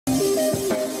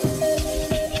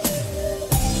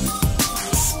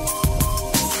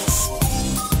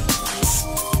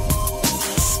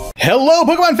Hello,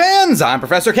 Pokemon fans! I'm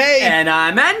Professor K. And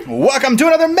I'm En. Welcome to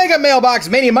another Mega Mailbox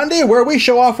Mania Monday, where we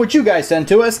show off what you guys send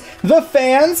to us, the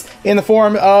fans, in the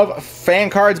form of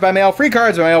fan cards by mail, free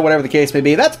cards by mail, whatever the case may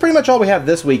be. That's pretty much all we have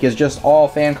this week, is just all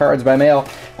fan cards by mail.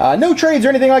 No trades or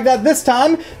anything like that this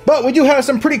time, but we do have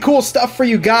some pretty cool stuff for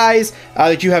you guys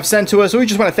that you have sent to us, so we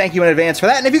just want to thank you in advance for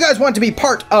that. And if you guys want to be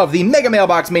part of the Mega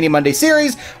Mailbox Mania Monday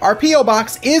series, our P.O.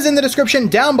 Box is in the description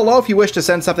down below if you wish to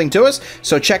send something to us,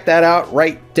 so check that out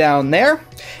right down there.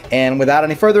 And without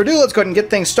any further ado, let's go ahead and get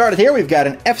things started here. We've got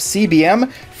an FCBM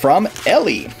from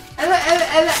Ellie.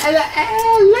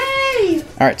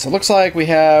 Alright, so it looks like we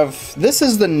have... This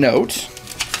is the note.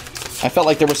 I felt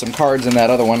like there were some cards in that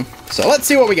other one. So let's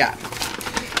see what we got.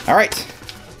 Alright.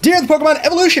 Dear the Pokemon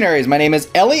Evolutionaries, my name is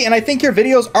Ellie, and I think your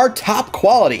videos are top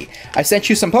quality. I sent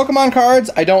you some Pokemon cards.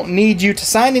 I don't need you to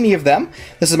sign any of them.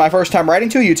 This is my first time writing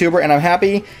to a YouTuber, and I'm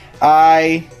happy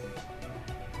I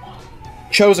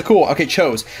chose a cool... Okay,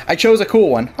 I chose a cool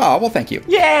one. Oh, well, thank you.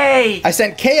 Yay! I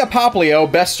sent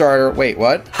KKrust, best starter... Wait,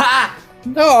 what? Ha!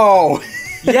 No!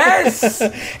 Yes!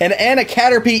 And a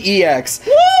Caterpie EX.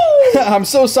 Woo! I'm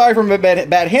so sorry for my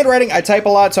bad handwriting. I type a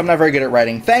lot, so I'm not very good at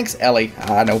writing. Thanks, Ellie.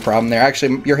 No problem there.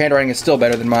 Actually, your handwriting is still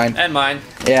better than mine. And mine.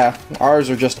 Yeah, ours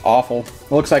are just awful.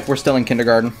 It looks like we're still in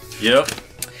kindergarten. Yep.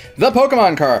 The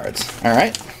Pokemon cards. All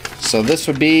right. So this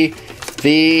would be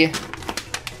the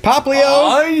Poplio.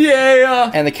 Oh,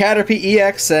 yeah! And the Caterpie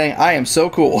EX saying, I am so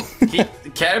cool.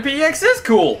 Caterpie EX is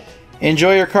cool.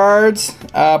 Enjoy your cards.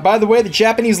 By the way, the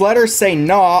Japanese letters say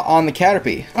 "na" on the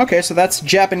Caterpie. Okay, so that's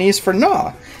Japanese for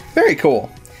 "na." Very cool.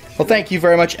 Well, thank you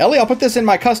very much, Ellie. I'll put this in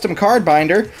my custom card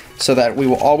binder so that we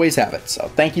will always have it.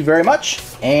 So thank you very much.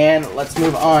 And let's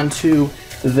move on to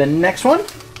the next one.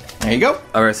 There you go.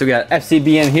 All right, so we got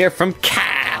FCBM here from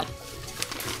Cal.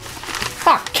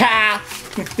 Fuck Cal.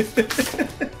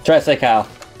 Try to say Cal.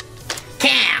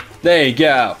 Cal. There you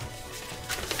go.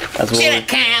 That's what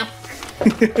Cal.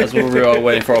 That's what we were all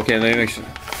waiting for. Okay, let me make sure.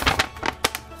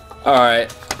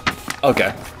 Alright.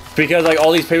 Okay. Because like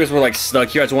all these papers were like stuck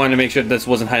here, I just wanted to make sure this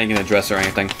wasn't hiding an address or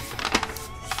anything.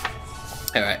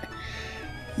 Alright.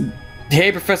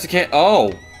 Hey, Professor K.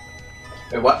 Oh.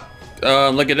 Wait, what?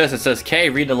 Look at this. It says K,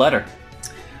 read the letter.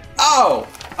 Oh,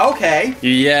 okay.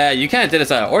 Yeah, you kind of did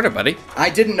this out of order, buddy. I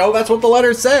didn't know that's what the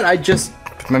letter said. I just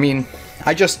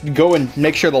go and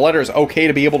make sure the letter is okay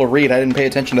to be able to read. I didn't pay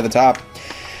attention to the top.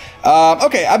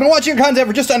 Okay, I've been watching your content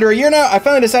for just under a year now. I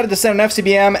finally decided to send an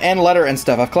FCBM and letter and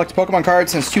stuff. I've collected Pokemon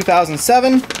cards since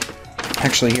 2007.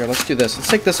 Actually, here, let's do this. Let's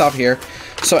take this off here.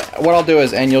 So what I'll do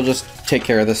is, and you'll just take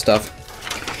care of this stuff.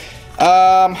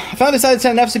 I finally decided to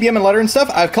send an FCBM and letter and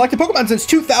stuff. I've collected Pokemon since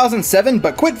 2007,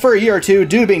 but quit for a year or two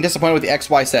due to being disappointed with the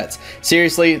XY sets.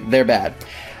 Seriously, they're bad.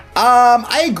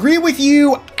 I agree with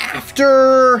you.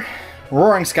 After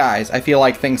Roaring Skies, I feel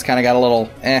like things kind of got a little,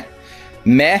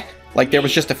 meh. Like, there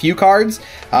was just a few cards.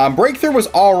 Breakthrough was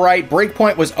alright,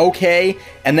 Breakpoint was okay,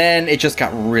 and then it just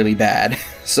got really bad.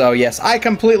 So, yes, I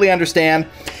completely understand.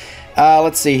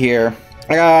 Let's see here.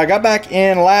 I got back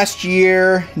in last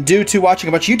year due to watching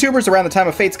a bunch of YouTubers around the time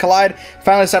of Fates Collide.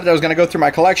 Finally decided I was going to go through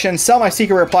my collection, sell my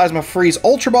Secret Rare Plasma Freeze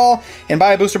Ultra Ball, and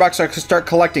buy a booster box so I could start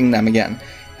collecting them again.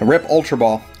 Rip Ultra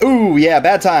Ball. Ooh, yeah,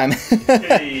 bad time.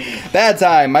 Hey. Bad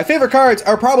time. My favorite cards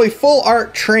are probably full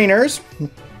art trainers.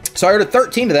 So I ordered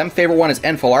 13 of them. Favorite one is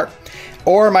N Full Art.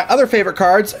 Or my other favorite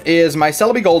cards is my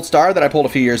Celebi Gold Star that I pulled a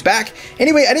few years back.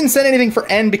 Anyway, I didn't send anything for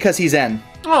N because he's N.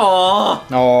 Aww.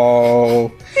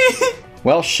 Oh.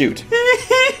 Well, shoot.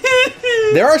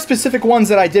 There are specific ones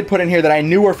that I did put in here that I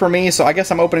knew were for me, so I guess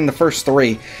I'm opening the first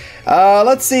three.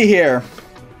 Let's see here.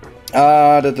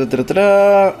 But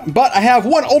I have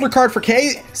one older card for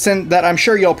K that I'm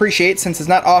sure you'll appreciate, since it's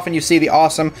not often you see the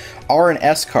awesome R and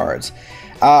S cards.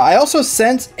 I also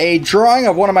sent a drawing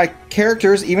of one of my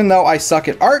characters, even though I suck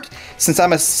at art, since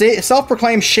I'm a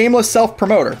self-proclaimed shameless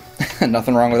self-promoter.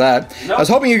 Nothing wrong with that. Nope. I was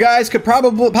hoping you guys could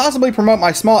possibly promote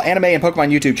my small anime and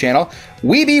Pokemon YouTube channel,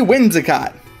 Weeby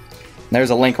Whimsicott. There's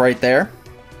a link right there.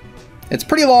 It's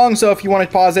pretty long, so if you want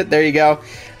to pause it, there you go.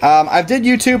 I've did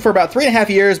YouTube for about 3.5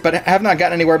 years, but have not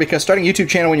gotten anywhere because starting a YouTube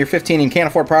channel when you're 15 and can't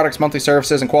afford products, monthly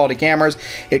services, and quality cameras,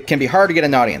 it can be hard to get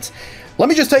an audience. Let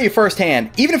me just tell you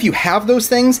firsthand, even if you have those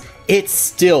things, it's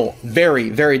still very,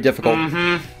 very difficult.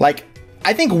 Like,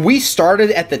 I think we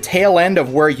started at the tail end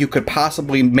of where you could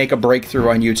possibly make a breakthrough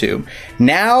on YouTube.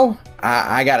 Now,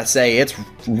 I gotta say, it's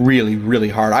really, really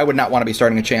hard. I would not want to be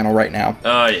starting a channel right now.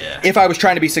 Oh, yeah. If I was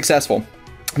trying to be successful.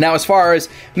 Now, as far as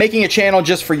making a channel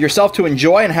just for yourself to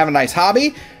enjoy and have a nice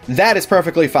hobby, that is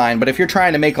perfectly fine. But if you're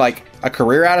trying to make, like, a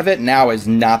career out of it, now is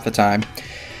not the time.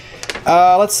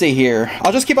 Let's see here.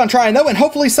 I'll just keep on trying, though, and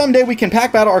hopefully someday we can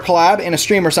pack battle or collab in a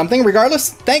stream or something.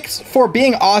 Regardless, thanks for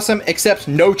being awesome, except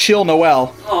no chill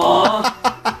Noel.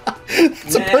 Aww.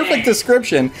 It's a perfect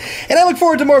description. And I look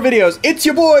forward to more videos. It's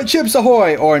your boy, Chips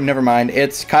Ahoy. Or, never mind,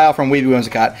 it's Kyle from Weeby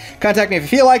Whimsicott. Contact me if you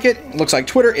feel like it. Looks like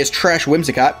Twitter is Trash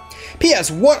Whimsicott.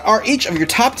 P.S. What are each of your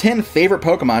top 10 favorite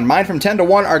Pokemon? Mine from 10 to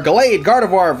 1 are Gallade,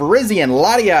 Gardevoir, Virizion,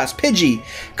 Latias, Pidgey,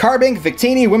 Carbink,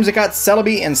 Victini, Whimsicott,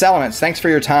 Celebi, and Salamence. Thanks for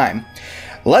your time.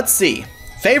 Let's see.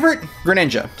 Favorite?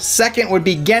 Greninja. Second would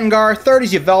be Gengar. Third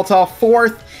is Yveltal.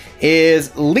 Fourth is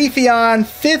Leafeon.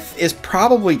 Fifth is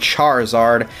probably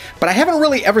Charizard. But I haven't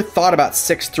really ever thought about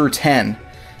 6 through 10.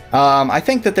 I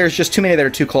think that there's just too many that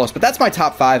are too close. But that's my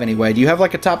top 5 anyway. Do you have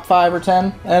like a top 5 or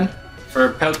 10, Ed?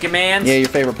 For Pokemon? Yeah, your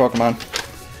favorite Pokemon.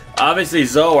 Obviously,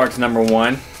 Zoroark's number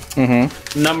 1.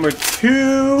 Mm-hmm. Number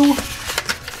 2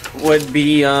 would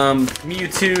be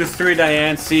Mewtwo, 3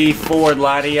 Diancie, 4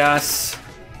 Latias.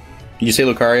 Did you say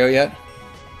Lucario yet?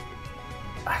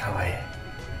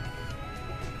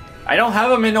 I don't have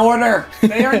them in order.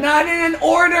 They are not in an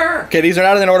order. Okay, these are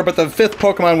not in order, but the 5th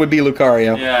Pokemon would be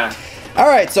Lucario. Yeah.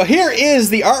 Alright, so here is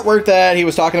the artwork that he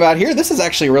was talking about here. This is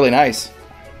actually really nice.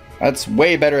 That's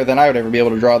way better than I would ever be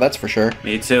able to draw, that's for sure.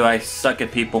 Me too, I suck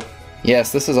at people.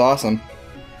 Yes, this is awesome.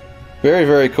 Very,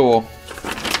 very cool.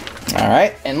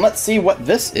 Alright, and let's see what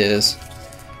this is.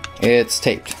 It's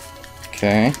taped.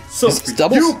 Okay. So it's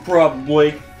double, you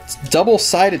probably. It's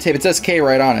double-sided tape. It says K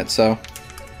right on it, so...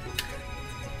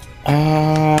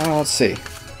 let's see.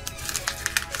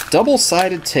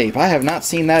 Double-sided tape. I have not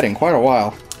seen that in quite a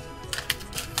while.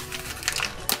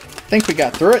 Think we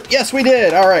got through it? Yes, we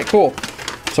did! Alright, cool.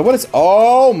 So what is...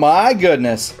 Oh my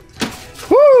goodness.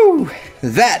 Woo!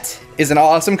 That is an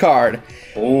awesome card.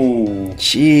 Oh.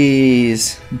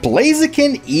 Jeez.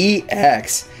 Blaziken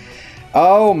EX.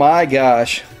 Oh my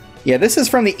gosh. Yeah, this is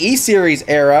from the E-Series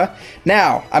era.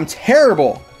 Now, I'm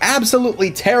terrible, absolutely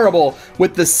terrible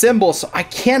with the symbols, so I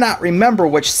cannot remember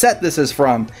which set this is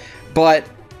from. But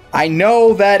I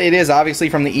know that it is obviously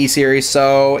from the E-Series,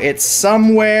 so it's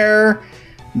somewhere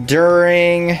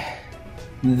during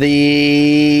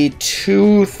the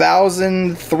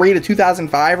 2003 to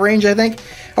 2005 range, I think.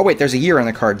 Oh wait, there's a year on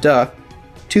the card, duh.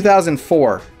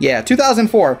 2004. Yeah,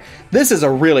 2004. This is a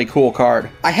really cool card.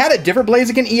 I had a different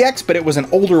Blaziken EX, but it was an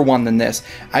older one than this.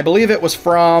 I believe it was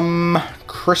from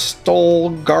Crystal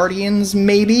Guardians,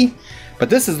 maybe? But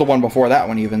this is the one before that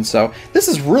one even, so this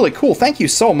is really cool. Thank you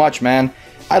so much, man.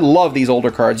 I love these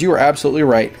older cards. You are absolutely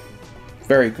right.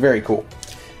 Very, very cool.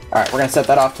 All right, we're gonna set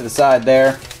that off to the side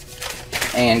there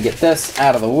and get this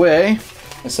out of the way.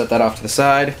 Let's set that off to the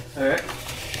side. All right.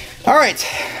 All right,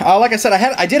 like I said,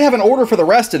 I did have an order for the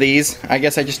rest of these. I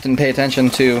guess I just didn't pay attention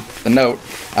to the note.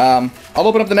 I'll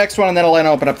open up the next one, and then I'll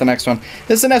open up the next one.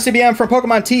 This is an FCBM from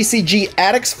Pokemon TCG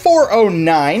Addicts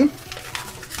 409.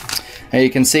 There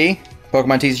you can see,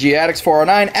 Pokemon TCG Addicts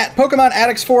 409. At Pokemon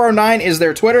Addicts 409 is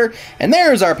their Twitter, and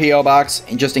there's our P.O. box,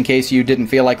 just in case you didn't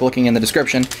feel like looking in the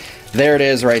description. There it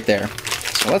is right there.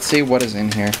 So let's see what is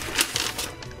in here.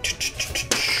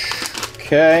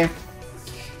 Okay.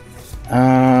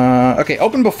 Okay,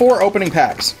 open before opening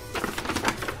packs.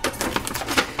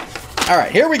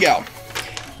 Alright, here we go.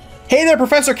 Hey there,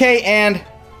 Professor K and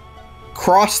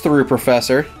Cross-Through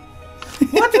Professor.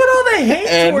 What's with all the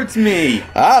hate towards me?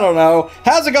 I don't know.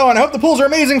 How's it going? I hope the pulls are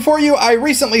amazing for you. I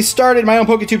recently started my own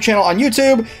PokeTube channel on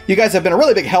YouTube. You guys have been a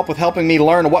really big help with helping me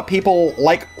learn what people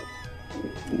like...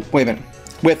 Wait a minute.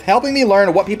 With helping me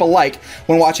learn what people like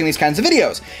when watching these kinds of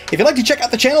videos. If you'd like to check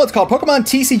out the channel, it's called Pokemon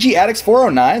TCG Addicts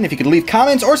 409. If you could leave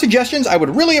comments or suggestions, I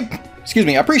would really,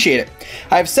 appreciate it.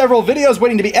 I have several videos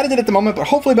waiting to be edited at the moment, but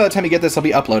hopefully by the time you get this, they'll be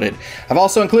uploaded. I've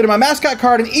also included my mascot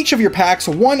card in each of your packs.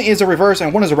 One is a reverse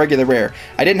and one is a regular rare.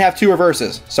 I didn't have 2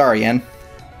 reverses. Sorry, Yen.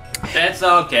 That's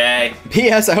okay.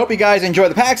 P.S. I hope you guys enjoy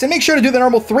the packs, and make sure to do the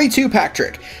normal 3-2 pack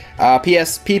trick.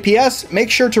 P.S. Make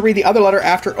sure to read the other letter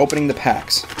after opening the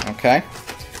packs. Okay?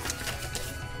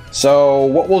 So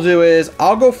what we'll do is,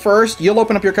 I'll go first, you'll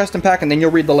open up your custom pack, and then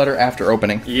you'll read the letter after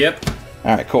opening. Yep.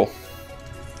 Alright, cool.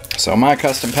 So my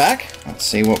custom pack, let's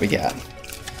see what we got.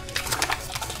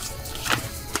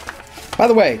 By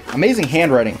the way, amazing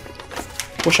handwriting.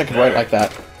 Wish I could write like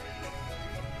that.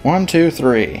 1, 2,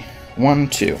 3. 1,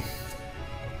 2.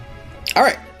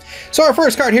 Alright, so our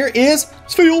first card here is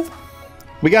Spheal.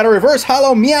 We got a reverse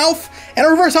holo Meowth and a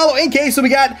reverse holo Inkay, so we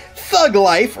got Thug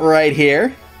Life right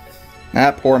here.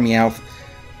 Ah, poor Meowth.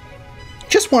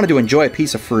 Just wanted to enjoy a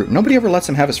piece of fruit. Nobody ever lets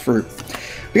him have his fruit.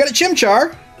 We got a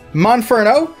Chimchar,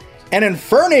 Monferno, an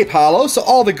Infernape holo, so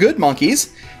all the good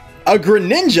monkeys. A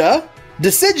Greninja,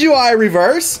 Decidueye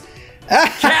reverse,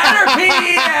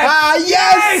 Caterpie EX!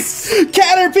 Yes!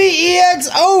 Caterpie EX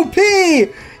OP!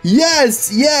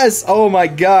 Yes, yes! Oh my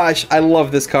gosh, I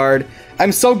love this card.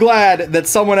 I'm so glad that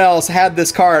someone else had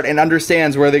this card and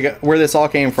understands where this all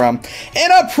came from.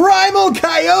 And a Primal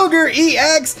Kyogre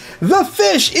EX! The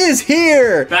fish is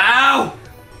here! Bow!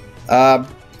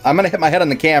 I'm gonna hit my head on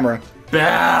the camera.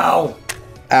 Bow!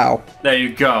 Ow. There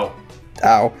you go.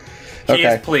 Ow. He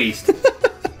Okay. is pleased.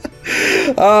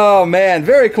 Oh man,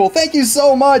 very cool. Thank you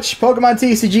so much, Pokemon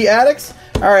TCG addicts.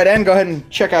 Alright, En, go ahead and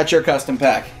check out your custom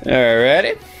pack.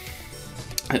 Alrighty.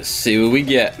 Let's see what we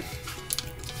get.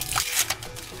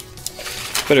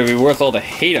 Better be worth all the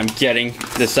hate I'm getting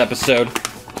this episode.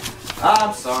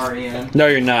 I'm sorry, En. No,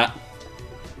 you're not.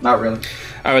 Not really.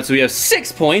 Alright, so we have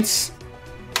 6 points.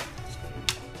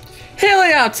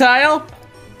 Helioptile.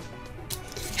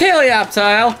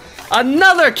 Helioptile.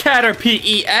 Another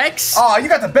Caterpie EX. Oh, you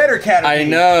got the better Caterpie. I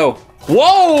know.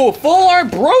 Whoa! Full Art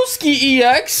Broski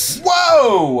EX.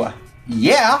 Whoa!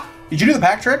 Yeah. Did you do the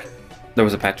pack trick? There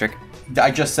was a Patrick. I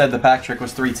just said the pack trick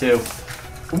was 3-2.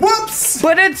 Whoops!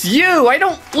 But it's you. I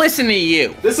don't listen to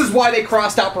you. This is why they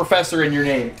crossed out Professor in your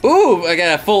name. Ooh, I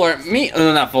got a Full Art me.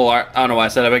 No, not Full Art. I don't know why I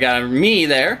said it, but I got a me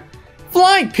there.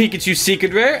 Flying Pikachu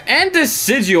Secret Rare and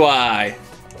Decidueye.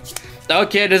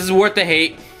 Okay, this is worth the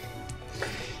hate.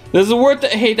 This is worth the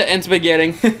hate that Ent's been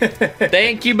getting.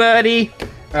 Thank you, buddy.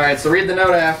 Alright, so read the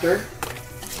note after.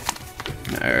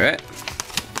 Alright.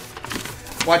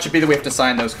 Watch it be that we have to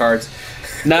sign those cards.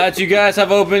 Now that you guys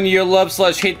have opened your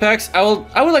love/hate packs, I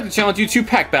would like to challenge you to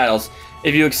pack battles.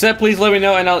 If you accept, please let me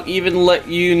know, and I'll even let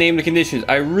you name the conditions.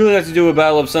 I really like to do a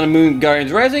battle of Sun and Moon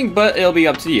Guardians Rising, but it'll be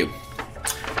up to you.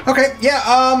 Okay, yeah,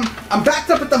 I'm backed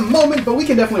up at the moment, but we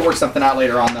can definitely work something out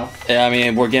later on, though. Yeah, I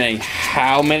mean, we're getting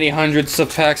how many hundreds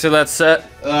of packs of that set?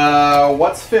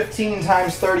 What's 15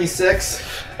 times 36?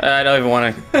 I don't even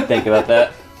want to think about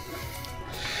that.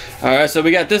 Alright, so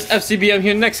we got this FCBM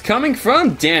here next, coming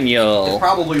from Daniel. It's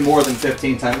probably more than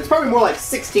 15 times. It's probably more like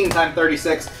 16 times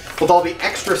 36 with all the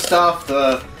extra stuff,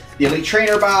 the Elite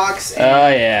Trainer box,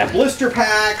 and yeah. the blister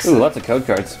packs, Ooh, lots of code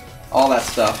cards. all that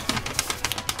stuff.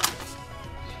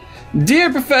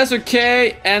 Dear Professor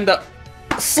K and the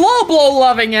slow blow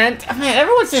loving Ent. Man,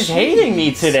 everyone's just hating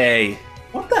me today.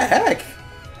 What the heck?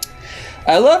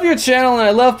 I love your channel and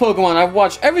I love Pokemon. I've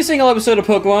watched every single episode of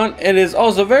Pokemon. It is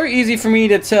also very easy for me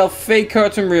to tell fake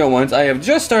cards from real ones. I have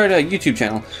just started a YouTube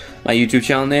channel. My YouTube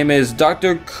channel name is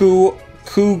Dr.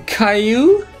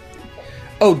 Kukayu.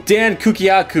 Oh, Dan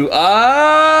Kukiaku.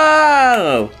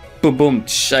 Oh! Boom, boom.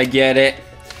 I get it.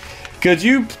 Could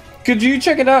you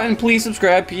check it out and please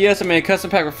subscribe? P.S. I made a custom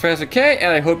pack with Professor K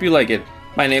and I hope you like it.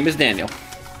 My name is Daniel.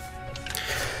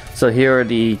 So here are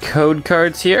the code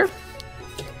cards here.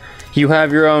 You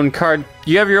have your own card.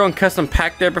 You have your own custom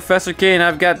pack there, Professor K, and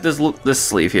I've got this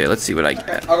sleeve here. Let's see what I get.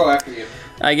 Okay, I'll go after you.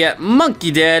 I get Monkey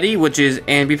Daddy, which is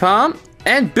Ambipom,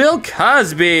 and Bill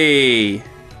Cosby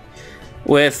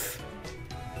with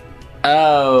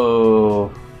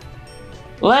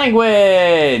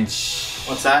language.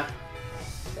 What's that?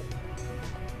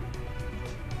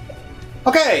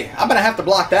 Okay, I'm gonna have to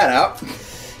block that out.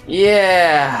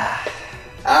 Yeah.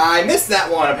 I missed that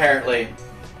one apparently.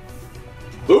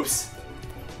 Oops.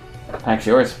 Pack's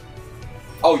yours.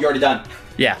 Oh, you're already done.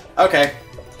 Yeah. Okay.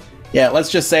 Yeah,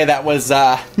 let's just say that was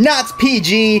not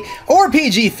PG or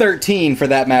PG-13 for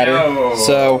that matter. No.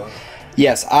 So,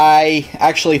 yes, I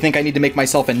actually think I need to make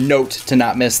myself a note to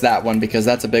not miss that one because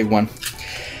that's a big one.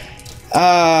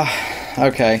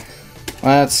 Okay.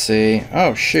 Let's see.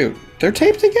 Oh, shoot. They're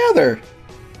taped together.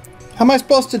 How am I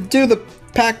supposed to do the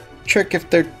pack trick if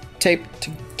they're taped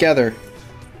together?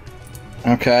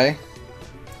 Okay.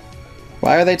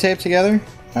 Why are they taped together?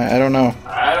 I don't know.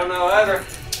 I don't know either.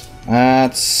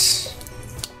 That's...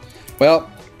 Well,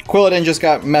 Quilladin just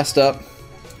got messed up.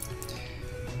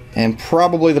 And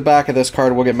probably the back of this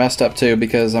card will get messed up too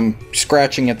because I'm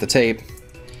scratching at the tape.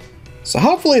 So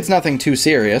hopefully it's nothing too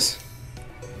serious.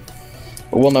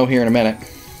 But we'll know here in a minute.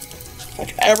 If I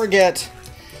can ever get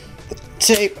the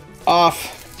tape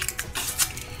off.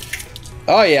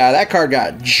 Oh yeah, that card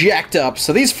got jacked up.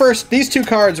 So these two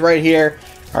cards right here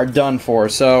are done for.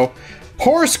 So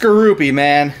poor Skorupi,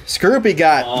 man. Skorupi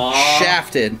got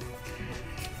shafted.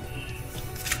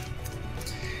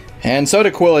 And so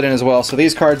did Quilladin as well. So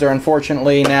these cards are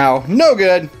unfortunately now no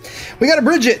good. We got a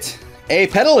Bridget, a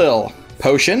Petalil,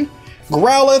 Potion,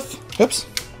 Growlithe, oops.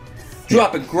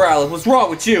 Drop it, Growlithe. What's wrong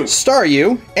with you?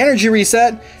 Staryu, Energy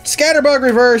Reset, Scatterbug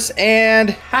Reverse, and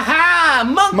Haha!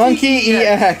 Monkey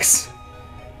EX.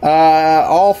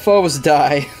 All foes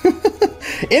die.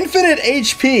 Infinite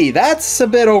HP. That's a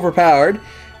bit overpowered,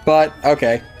 but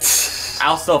okay.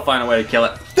 I'll still find a way to kill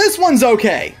it. This one's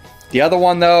okay. The other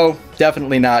one, though,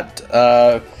 definitely not.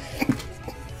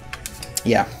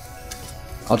 Yeah.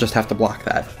 I'll just have to block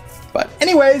that. But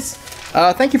anyways,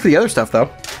 thank you for the other stuff, though.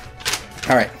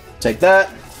 All right, take that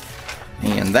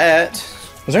and that.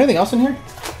 Was there anything else in here?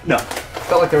 No.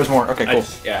 Felt like there was more. Okay, cool.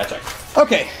 I checked.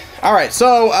 Okay, all right,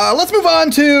 so let's move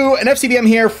on to an FCBM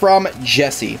here from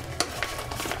Jesse.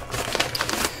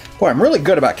 Boy, I'm really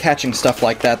good about catching stuff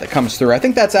like that comes through. I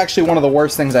think that's actually one of the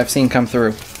worst things I've seen come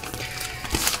through.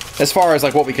 As far as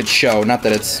like what we could show, not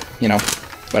that it's, you know,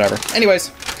 whatever.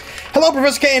 Anyways. Hello,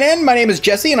 Professor KNN. My name is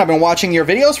Jesse, and I've been watching your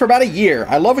videos for about a year.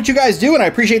 I love what you guys do, and I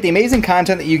appreciate the amazing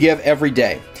content that you give every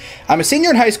day. I'm a senior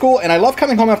in high school, and I love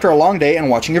coming home after a long day and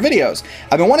watching your videos.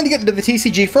 I've been wanting to get into the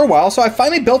TCG for a while, so I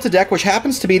finally built a deck which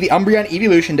happens to be the Umbreon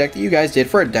Evolution deck that you guys did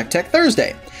for a Deck Tech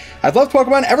Thursday. I've loved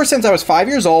Pokemon ever since I was 5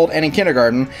 years old, and in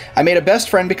kindergarten, I made a best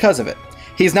friend because of it.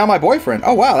 He's now my boyfriend.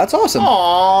 Oh, wow, that's awesome.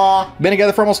 Aww. Been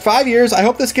together for almost 5 years. I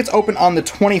hope this gets open on the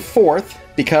 24th,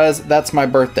 because that's my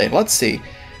birthday. Let's see.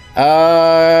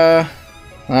 Okay,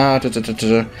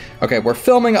 we're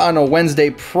filming on a Wednesday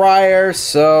prior,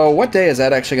 so what day is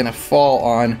that actually going to fall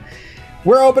on?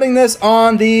 We're opening this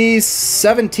on the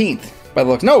 17th, by the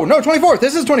looks. No, 24th.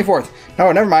 This is 24th.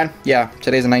 No, never mind. Yeah,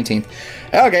 today's the 19th.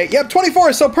 Okay, yep,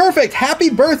 24th, so perfect. Happy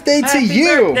birthday to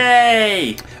you.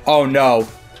 Happy birthday. Oh, no.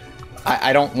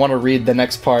 I don't want to read the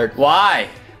next part. Why?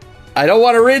 I don't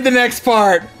want to read the next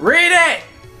part. Read it.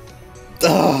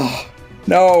 Oh,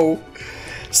 no.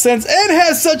 Since Ed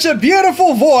has such a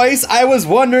beautiful voice, I was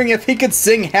wondering if he could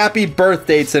sing Happy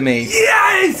Birthday to me.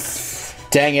 Yes!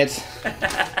 Dang it.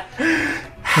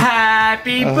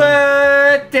 Happy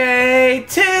birthday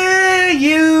to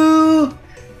you.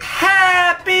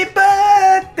 Happy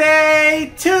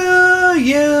birthday to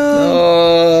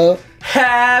you.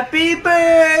 Happy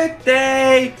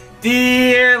birthday,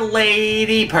 dear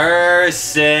lady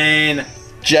person.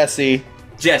 Jesse.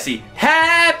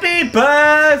 Happy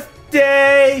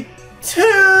birthday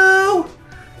to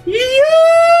you.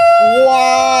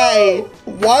 Why?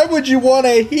 Why would you want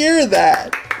to hear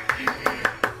that?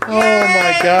 Oh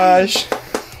my gosh.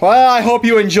 Well, I hope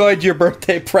you enjoyed your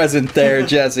birthday present there,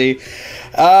 Jesse.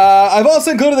 I've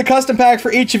also included the custom pack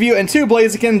for each of you and 2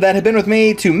 Blaziken that have been with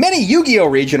me to many Yu-Gi-Oh!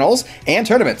 Regionals and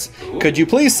tournaments. Ooh. Could you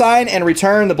please sign and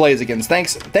return the Blazikens?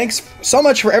 Thanks so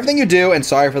much for everything you do, and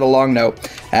sorry for the long note.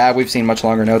 We've seen much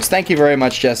longer notes. Thank you very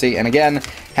much, Jesse. And again,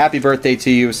 happy birthday to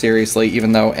you, seriously,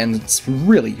 even though En's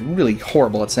really, really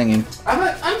horrible at singing.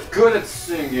 I'm good at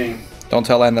singing. Don't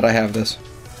tell En that I have this.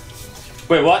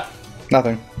 Wait, what?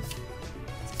 Nothing.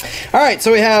 Alright,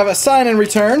 so we have a sign and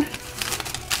return.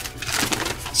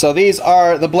 So these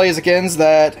are the Blazikens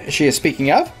that she is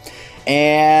speaking of.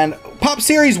 And Pop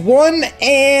Series 1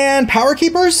 and Power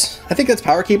Keepers. I think that's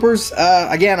Power Keepers.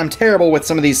 Again, I'm terrible with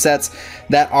some of these sets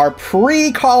that are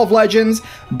pre-Call of Legends,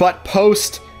 but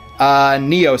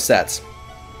post-Neo sets.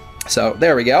 So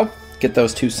there we go. Get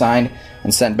those 2 signed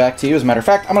and sent back to you. As a matter of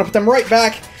fact, I'm going to put them right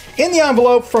back in the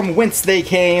envelope from whence they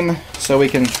came, so we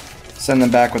can send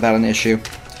them back without an issue.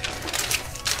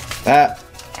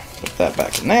 Put that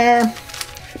back in there.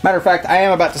 Matter of fact, I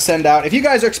am about to send out, if you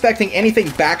guys are expecting anything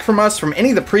back from us from any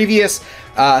of the previous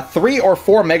 3 or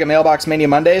 4 Mega Mailbox Mania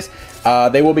Mondays,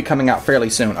 they will be coming out fairly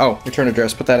soon. Oh, return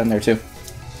address, put that in there too.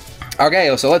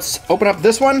 Okay, so let's open up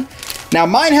this one. Now,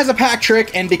 mine has a pack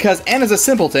trick, and because N is a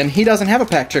simpleton, he doesn't have a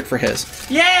pack trick for his.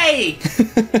 Yay!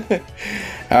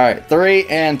 Alright, 3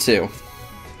 and 2.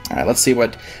 Alright, let's see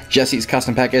what Jesse's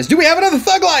custom pack is. Do we have another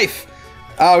Thug Life?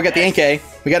 Oh, we got the Inkay.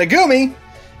 We got a Goomy,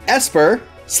 Esper,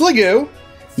 Sliggoo,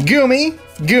 Goomy.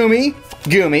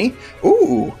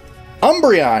 Ooh,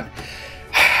 Umbreon.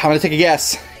 I'm gonna take a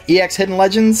guess. EX Hidden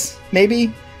Legends,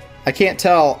 maybe? I can't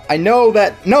tell. I know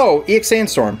that... No, EX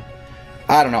Sandstorm.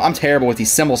 I don't know. I'm terrible with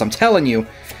these symbols, I'm telling you.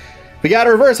 We got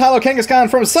a reverse Hollow Kangaskhan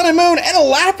from Sun and Moon and a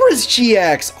Lapras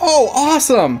GX. Oh,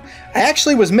 awesome. I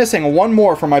actually was missing one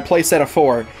more from my playset of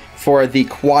 4 for the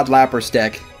Quad Lapras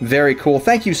deck. Very cool.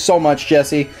 Thank you so much,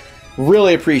 Jesse.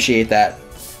 Really appreciate that.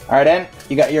 All right, En,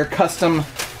 you got your custom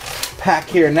pack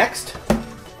here next.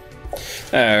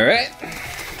 All right.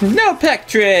 No pack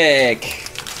trick.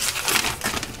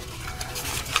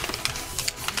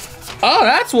 Oh,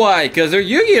 that's why, because they're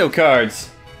Yu-Gi-Oh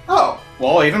cards. Oh,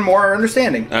 well, even more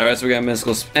understanding. All right, so we got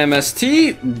Mystical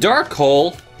MST, Dark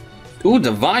Hole. Ooh,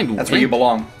 Divine Wing. That's where you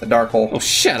belong, the Dark Hole. Oh,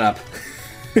 shut up.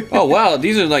 Oh, wow,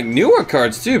 these are like newer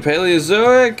cards, too.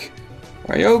 Paleozoic,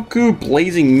 Ryoku,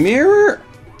 Blazing Mirror,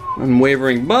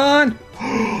 Unwavering Bond,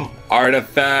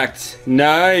 Artifact,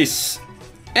 nice,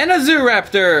 and a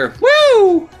Zooraptor,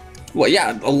 woo! Well,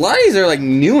 yeah, a lot of these are like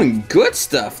new and good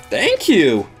stuff. Thank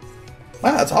you.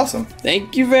 Wow, that's awesome.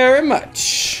 Thank you very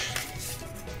much.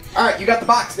 All right, you got the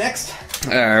box next.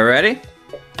 Alrighty.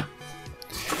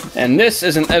 And this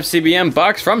is an FCBM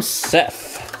box from Seth.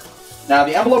 Now,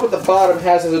 the envelope at the bottom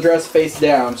has his address face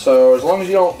down, so as long as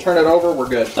you don't turn it over, we're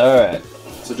good. Alright.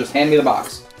 So just hand me the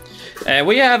box. And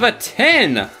we have a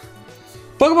 10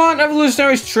 Pokemon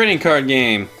Evolutionaries trading card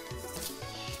game.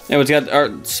 And it's got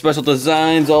our special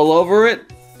designs all over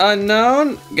it.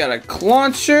 Unknown. Got a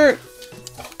Clauncher.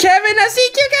 Kevin, I see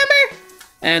Cucumber!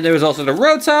 And there was also the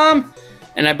Rotom.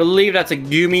 And I believe that's a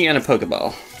Gumi and a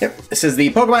Pokeball. Yep. This is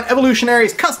the Pokemon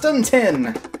Evolutionaries Custom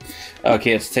Tin.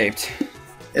 Okay, it's taped.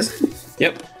 Is it?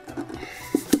 Yep.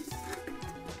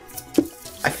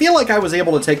 I feel like I was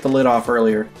able to take the lid off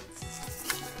earlier.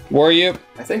 Were you?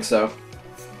 I think so.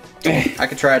 I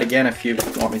could try it again if you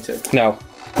want me to. No.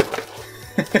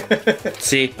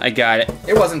 See, I got it.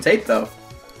 It wasn't taped though.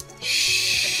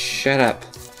 Shut up.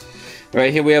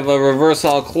 Right here we have a reverse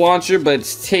holo launcher, but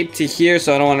it's taped to here,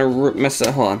 so I don't want to mess it.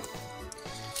 Hold on.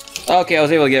 Okay, I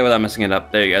was able to get it without messing it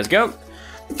up. There you guys go.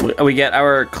 We get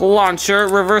our launcher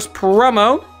reverse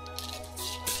promo.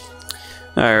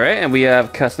 Alright, and we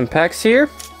have custom packs here.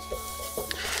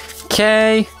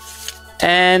 K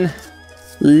and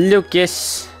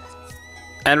Lucas.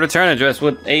 And return address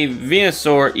with a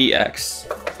Venusaur EX.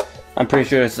 I'm pretty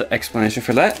sure there's an explanation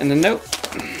for that in the note.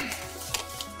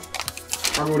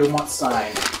 Everybody wants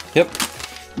signed. Yep.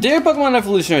 Dear Pokemon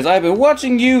Evolutionaries, I've been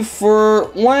watching you for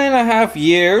 1.5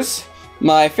 years.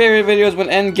 My favorite video is when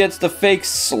N gets the fake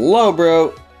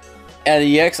Slowbro at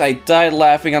EX. I died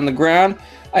laughing on the ground.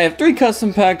 I have 3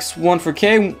 custom packs, 1 for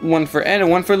K, 1 for N,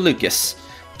 and 1 for Lucas.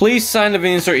 Please sign the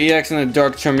Venusaur EX and the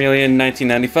Dark Charmeleon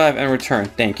 1995 and return.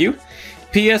 Thank you.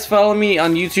 P.S. Follow me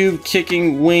on YouTube,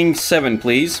 Kicking Wing 7,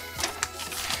 please.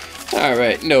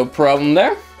 Alright, no problem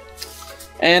there.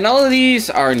 And all of these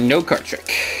are no card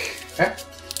trick. Okay.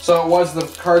 So it was the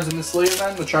cards in the sleeve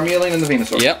then? The Charmeleon and the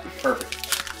Venusaur? Yep. Perfect.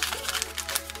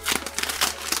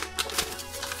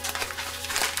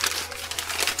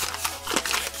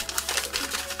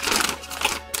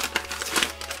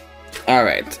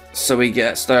 Alright, so we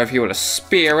start off here with a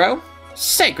Spearow,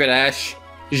 Sacred Ash,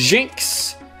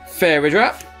 Jinx, Fairy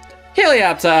Drop,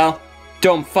 Helioptile,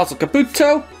 Dome Fossil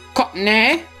Caputo,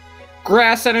 Cottonee,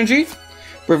 Grass Energy,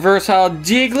 Reverse Holo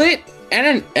Diglett, and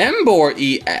an Emboar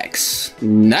EX.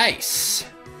 Nice!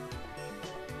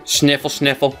 Sniffle,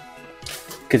 sniffle.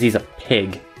 Because he's a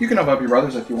pig. You can up your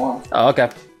brothers if you want. Oh, okay.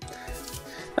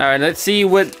 Alright, let's see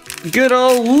what good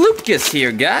old Lucas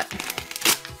here got.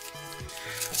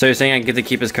 So you're saying I get to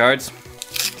keep his cards?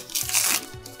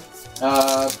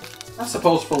 I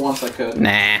suppose for once I could.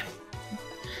 Nah.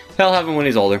 He'll have him when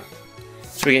he's older.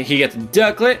 So he gets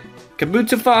Ducklet,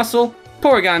 Kabuto Fossil,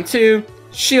 Porygon 2,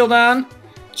 Shieldon,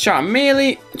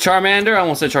 Charmander, I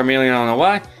almost said Charmeleon, I don't know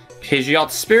why, Pidgeot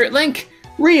Spirit Link,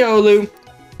 Riolu,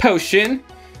 Potion,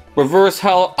 Reverse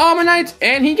Holo Ammonite,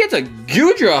 and he gets a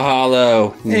Goodra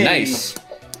Holo. Hey. Nice.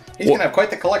 He's gonna have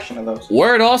quite the collection of those.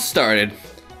 Where it all started.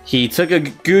 He took a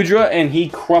Goodra and he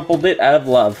crumpled it out of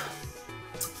love.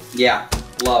 Yeah,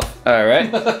 love. Alright.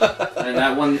 And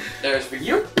that one there's for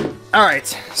you. Alright,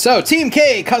 so Team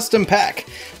K custom pack.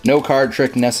 No card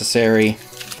trick necessary.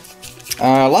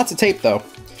 Lots of tape though.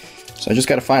 So I just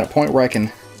gotta find a point where I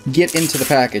can get into the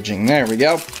packaging. There we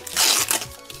go.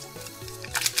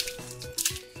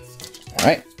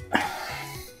 Alright.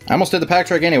 I almost did the pack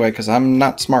trick anyway because I'm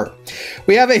not smart.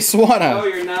 We have a Swanna, No,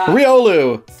 you're not.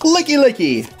 Riolu,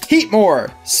 Licky,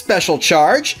 Heatmore, Special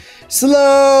Charge,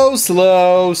 Slow.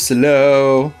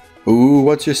 Ooh,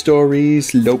 what's your story,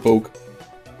 Slowpoke?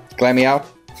 Glameow,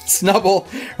 Snubble,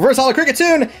 Reverse Holo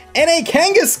Kricketune, and a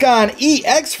Kangaskhan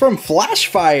EX from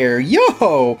Flashfire.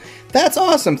 Yo, that's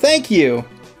awesome. Thank you.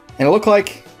 And it looked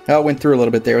like, oh, it went through a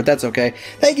little bit there, but that's okay.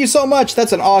 Thank you so much.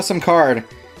 That's an awesome card.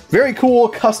 Very cool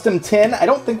custom tin. I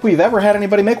don't think we've ever had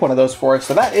anybody make one of those for us,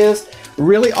 so that is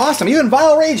really awesome. Even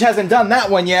Vile Rage hasn't done that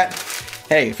one yet.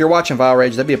 Hey, if you're watching Vile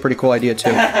Rage, that'd be a pretty cool idea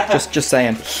too. just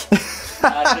saying.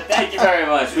 Thank you very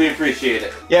much. We appreciate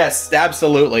it. Yes,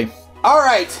 absolutely. All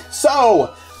right,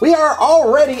 so we are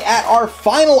already at our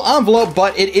final envelope,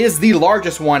 but it is the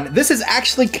largest one. This is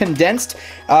actually condensed.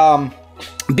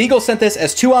 Beagle sent this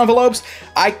as 2 envelopes.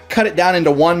 I cut it down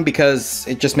into 1 because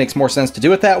it just makes more sense to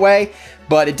do it that way,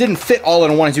 but it didn't fit all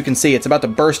in one, as you can see. It's about to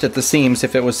burst at the seams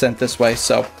if it was sent this way,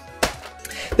 so.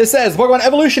 This says, Pokemon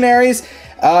Evolutionaries,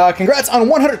 congrats on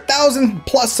 100,000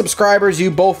 plus subscribers. You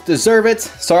both deserve it.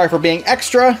 Sorry for being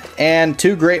extra. And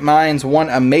 2 great minds, 1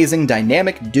 amazing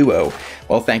dynamic duo.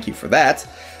 Well, thank you for that.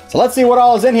 So let's see what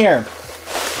all is in here.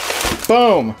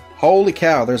 Boom. Holy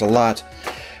cow, there's a lot.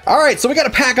 All right, so we got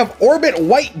a pack of Orbit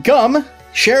White Gum.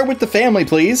 Share with the family,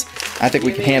 please. I think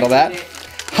we can handle that.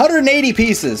 180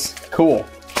 pieces. Cool.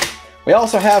 We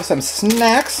also have some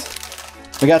snacks.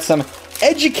 We got some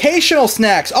educational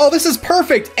snacks. Oh, this is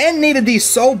perfect. N needed these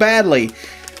so badly.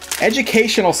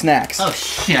 Educational snacks. Oh,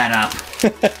 shut up.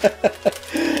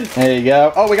 There you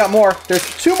go. Oh, we got more.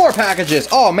 There's 2 more packages.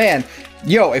 Oh man,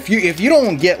 yo, if you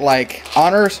don't get like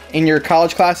honors in your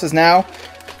college classes now,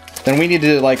 then we need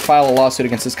to like file a lawsuit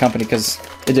against this company because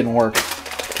it didn't work.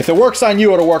 If it works on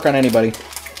you, it'll work on anybody.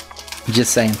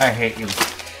 Just saying. I hate you.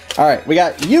 All right, we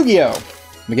got Yu-Gi-Oh.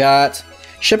 We got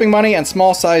shipping money and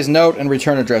small size note and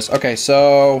return address. Okay,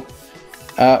 so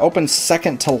open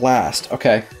second to last.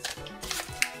 Okay.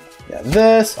 Yeah,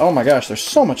 this. Oh my gosh, there's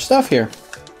so much stuff here.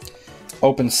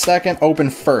 Open second, open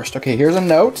first. Okay, here's a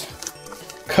note,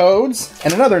 codes,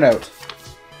 and another note.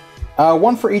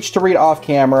 1 for each to read off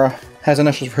camera. Has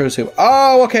initials for who's who.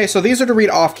 Oh, okay, so these are to read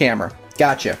off camera.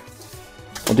 Gotcha.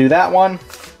 We'll do that one.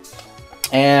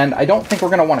 And I don't think we're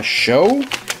gonna want to show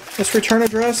this return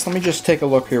address. Let me just take a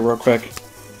look here real quick.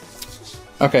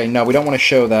 Okay, no, we don't want to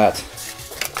show that.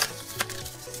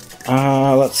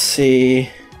 Let's see.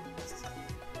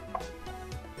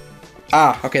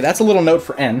 Ah, okay, that's a little note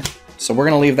for N. So we're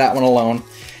going to leave that one alone.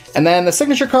 And then the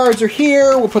signature cards are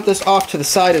here. We'll put this off to the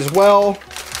side as well.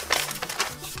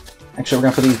 Actually, we're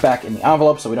going to put these back in the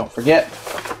envelope so we don't forget.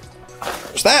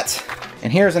 There's that.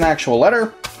 And here's an actual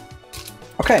letter.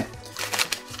 Okay. I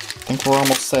think we're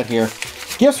almost set here.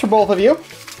 Gifts for both of you.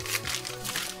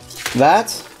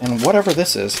 That, and whatever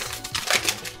this is.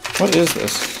 What is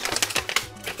this?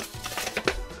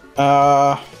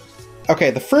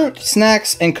 Okay, the fruit,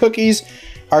 snacks, and cookies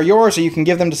are yours, or you can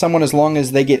give them to someone as long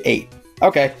as they get 8.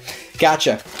 Okay,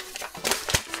 gotcha.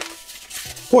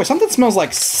 Boy, something smells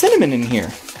like cinnamon in here.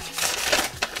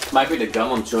 Might be the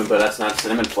gum I'm chewing, but that's not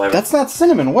cinnamon flavor. That's not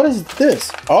cinnamon. What is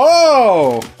this?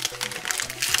 Oh!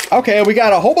 Okay, we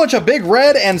got a whole bunch of Big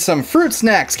Red and some fruit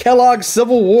snacks. Kellogg's,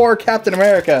 Civil War, Captain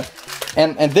America.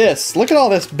 And this. Look at all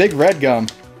this Big Red gum.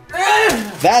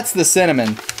 That's the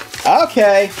cinnamon.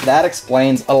 Okay, that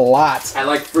explains a lot. I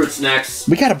like fruit snacks.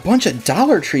 We got a bunch of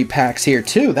Dollar Tree packs here,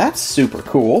 too. That's super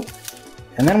cool.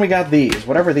 And then we got these,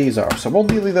 whatever these are. So we'll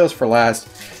leave those for last.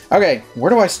 Okay,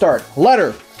 where do I start?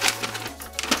 Letter.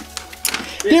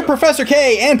 Dear Professor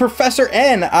K and Professor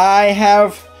N, I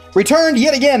have returned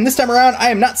yet again. This time around,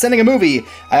 I am not sending a movie.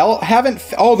 I haven't...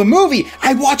 Oh, the movie!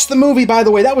 I watched the movie, by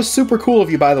the way. That was super cool of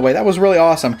you, by the way. That was really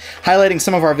awesome. Highlighting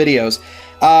some of our videos.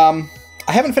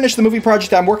 I haven't finished the movie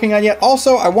project I'm working on yet.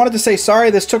 Also, I wanted to say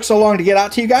sorry this took so long to get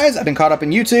out to you guys. I've been caught up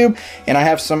in YouTube, and I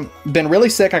have been really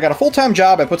sick. I got a full-time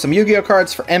job. I put some Yu-Gi-Oh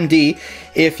cards for MD.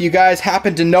 If you guys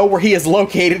happen to know where he is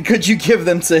located, could you give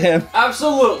them to him?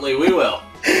 Absolutely, we will.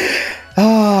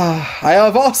 I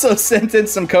have also sent in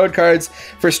some code cards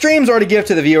for streams or to give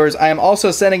to the viewers. I am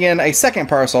also sending in a second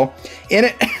parcel. In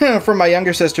it from my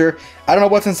younger sister. I don't know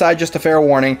what's inside, just a fair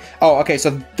warning. Oh, okay,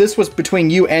 so this was between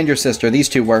you and your sister. These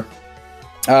two were.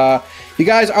 You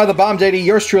guys are the bomb daddy.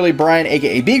 Yours truly, Brian,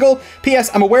 aka Beagle. P.S.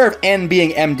 I'm aware of N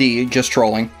being MD, just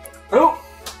trolling. Oh.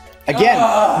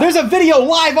 Again, there's a video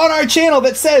live on our channel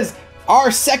that says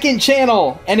our second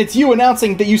channel, and it's you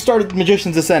announcing that you started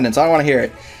Magician's Descendant, so I want to hear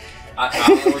it. I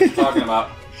don't know what you're talking about.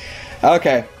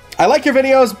 Okay. I like your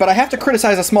videos, but I have to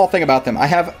criticize a small thing about them. I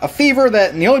have a fever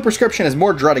and the only prescription is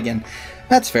more Druddigan.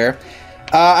 That's fair.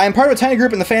 I am part of a tiny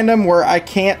group in the fandom where I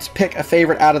can't pick a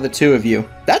favorite out of the two of you.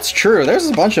 That's true. There's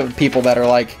a bunch of people that are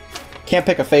like, can't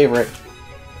pick a favorite.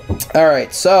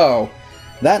 Alright, so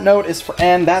that note is for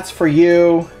N. That's for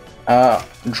you.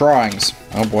 Drawings.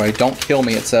 Oh boy, don't kill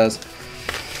me, it says.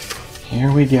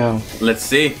 Here we go. Let's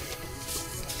see.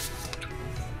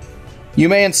 You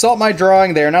may insult my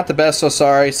drawing. They are not the best, so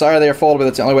sorry. Sorry they are folded, but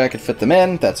that's the only way I could fit them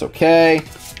in. That's okay.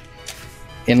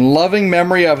 In loving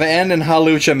memory of N and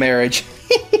Halucha marriage.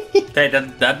 Hey,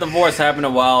 that divorce happened a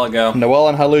while ago. Noelle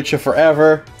and Halucha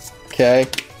forever. Okay.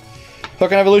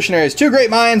 Pokemon Evolutionaries. 2 great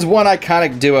minds, 1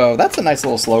 iconic duo. That's a nice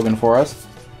little slogan for us.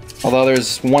 Although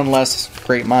there's 1 less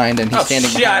great mind and he's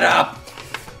standing behind. Shut up!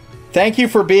 Thank you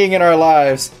for being in our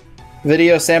lives.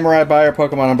 Video Samurai Buyer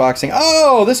Pokemon unboxing.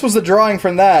 Oh, this was the drawing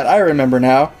from that. I remember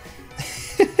now.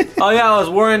 Oh yeah, I was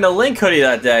wearing the Link hoodie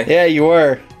that day. Yeah, you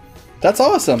were. That's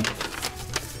awesome.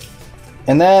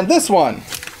 And then this one.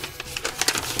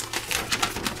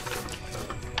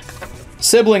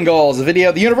 Sibling Goals, the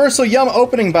video, the Universal Yum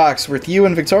opening box with you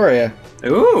and Victoria.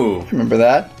 Ooh. Remember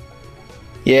that?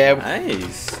 Yeah.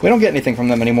 Nice. We don't get anything from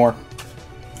them anymore.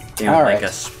 They don't like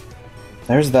us.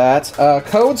 There's that.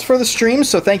 Codes for the stream,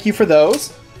 so thank you for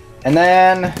those. And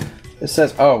then it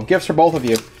says, oh, gifts for both of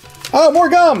you. Oh, more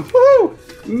gum! Woohoo!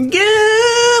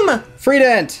 Liam!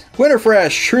 Freedent,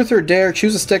 Winterfresh, Truth or Dare,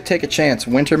 Choose a Stick, Take a Chance,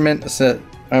 Wintermint,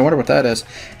 I wonder what that is.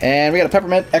 And we got a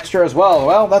Peppermint Extra as well.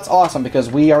 Well, that's awesome because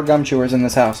we are gum chewers in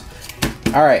this house.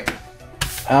 All right.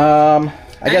 I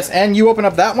guess, and you open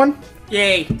up that one?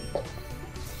 Yay.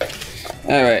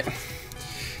 All right.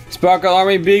 Sparkle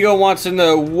Army Beagle wants to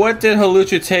know, what did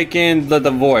Halucha take in the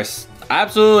voice?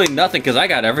 Absolutely nothing, because I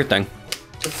got everything.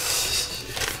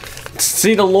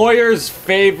 See, the lawyers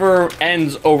favor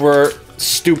ends over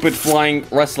stupid flying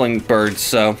wrestling birds,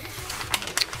 so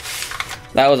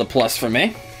that was a plus for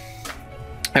me.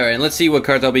 Alright, let's see what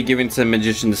cards I'll be giving to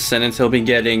Magician Descendants. He'll be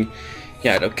getting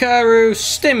Yadokaru,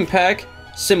 Stim Pack,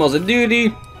 Symbols of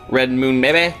Duty, Red Moon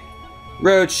Bebe,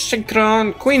 Roach,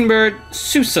 Synchron, Queenbird,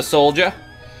 Sousa Soldier,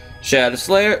 Shadow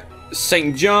Slayer,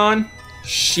 St. John,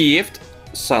 Shift,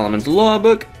 Solomon's Law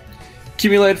Book,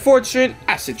 Accumulated Fortune,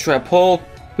 Acid Trap Hole,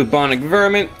 Bubonic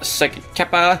Vermin, Psychic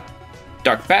Kappa,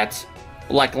 Dark Bat,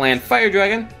 Blackland Fire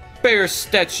Dragon, Bear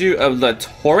Statue of the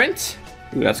Torrent,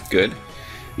 ooh, that's good,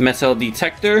 Metal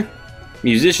Detector,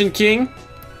 Musician King,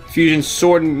 Fusion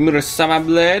Sword Murasama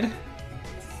Blade,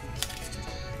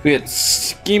 we got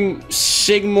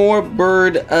Shigmore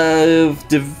Bird of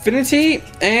Divinity,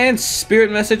 and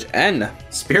Spirit Message N.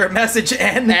 Spirit Message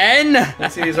N? N!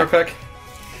 Let's see these real quick.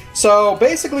 So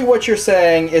basically what you're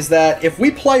saying is that if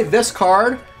we play this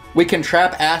card, we can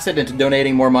trap Acid into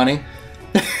donating more money.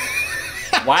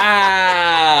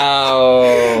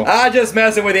 Wow! I'm just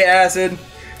messing with the Acid.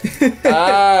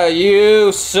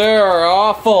 You, sir, are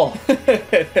awful.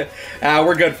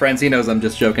 We're good friends. He knows I'm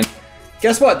just joking.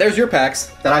 Guess what? There's your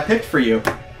packs that I picked for you.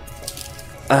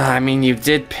 I mean, you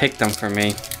did pick them for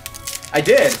me. I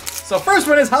did. So first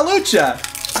one is Halucha.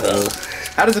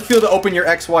 How does it feel to open your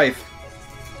ex-wife?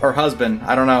 Or husband?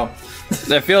 I don't know.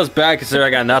 That feels bad considering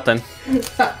I got nothing.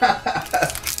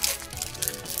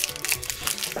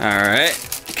 Alright.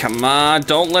 Come on,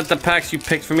 don't let the packs you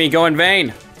picked for me go in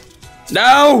vain.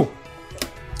 No!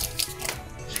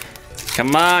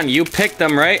 Come on, you picked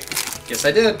them, right? Yes,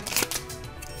 I did.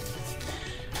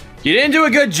 You didn't do a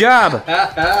good job.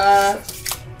 Yeah,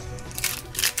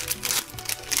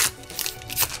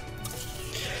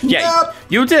 nope.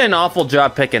 You did an awful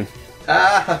job picking.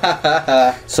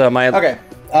 So my... Okay,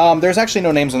 there's actually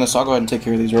no names on this, so I'll go ahead and take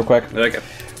care of these real quick. Okay.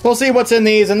 We'll see what's in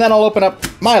these, and then I'll open up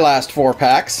my last 4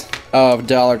 packs of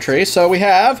Dollar Tree. So we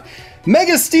have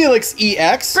Mega Steelix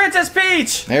EX. Princess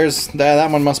Peach! There's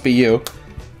that one must be you.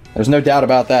 There's no doubt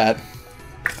about that.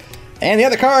 And the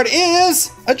other card is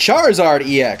a Charizard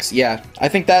EX. Yeah, I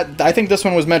think this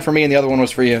one was meant for me and the other one was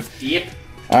for you. Yep.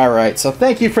 Alright, so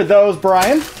thank you for those,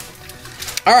 Brian.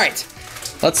 Alright,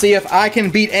 let's see if I can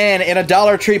beat Ann in a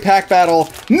Dollar Tree pack battle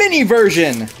mini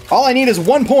version. All I need is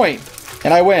 1 point,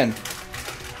 and I win.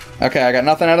 Okay, I got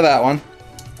nothing out of that one.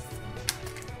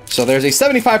 So there's a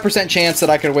 75% chance that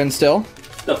I could win still.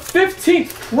 The 15th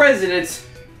president.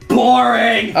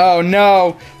 Boring! Oh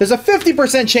no, there's a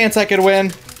 50% chance I could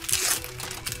win.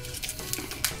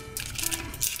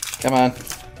 Come on.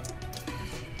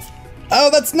 Oh,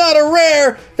 that's not a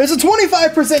rare! There's a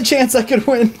 25% chance I could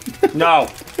win. No.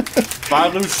 If I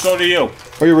lose, so do you.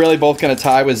 Are you really both gonna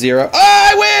tie with 0? Oh,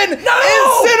 I win!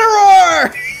 No!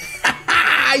 Incineroar!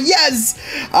 Yes!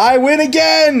 I win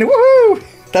again! Woohoo!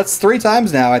 That's 3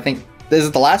 times now, I think. Is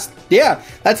it the last? Yeah,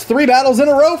 that's 3 battles in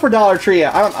a row for Dollar Tree.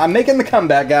 I'm making the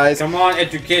comeback, guys. Come on,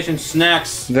 education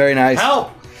snacks. Very nice.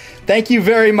 Help! Thank you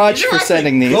very much for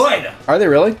sending these. Good. Are they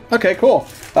really? Okay, cool.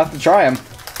 I'll have to try them.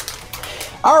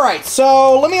 Alright,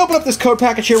 so let me open up this code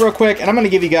package here real quick, and I'm going to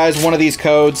give you guys one of these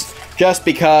codes, just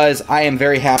because I am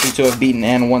very happy to have beaten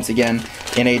Ann once again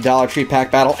in a Dollar Tree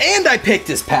pack battle, and I picked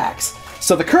his packs.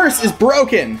 So the curse is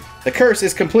broken. The curse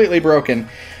is completely broken.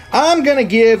 I'm going to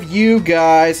give you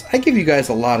guys, I give you guys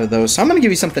a lot of those, so I'm going to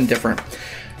give you something different.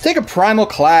 Take a Primal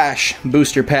Clash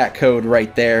booster pack code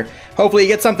right there. Hopefully you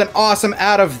get something awesome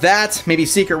out of that. Maybe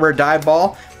Secret Rare Dive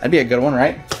Ball. That'd be a good one,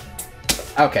 right?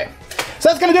 Okay. So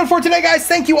that's going to do it for today, guys.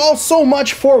 Thank you all so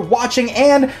much for watching.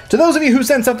 And to those of you who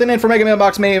sent something in for Mega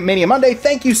Mailbox Mania Monday,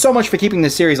 thank you so much for keeping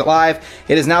this series alive.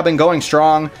 It has now been going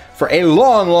strong for a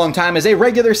long, long time as a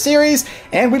regular series.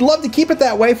 And we'd love to keep it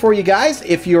that way for you guys.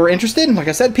 If you're interested, like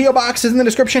I said, P.O. Box is in the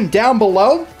description down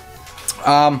below.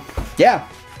 Yeah.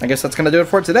 I guess that's going to do it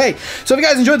for today. So if you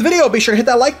guys enjoyed the video, be sure to hit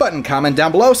that like button, comment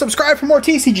down below, subscribe for more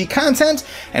TCG content,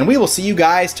 and we will see you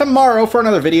guys tomorrow for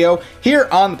another video here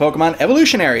on the Pokemon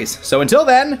Evolutionaries. So until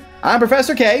then, I'm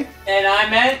Professor K. And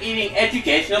I'm Ed, eating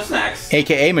educational snacks.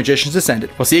 AKA Magician's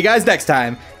Descendant. We'll see you guys next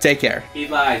time. Take care. He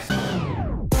lies.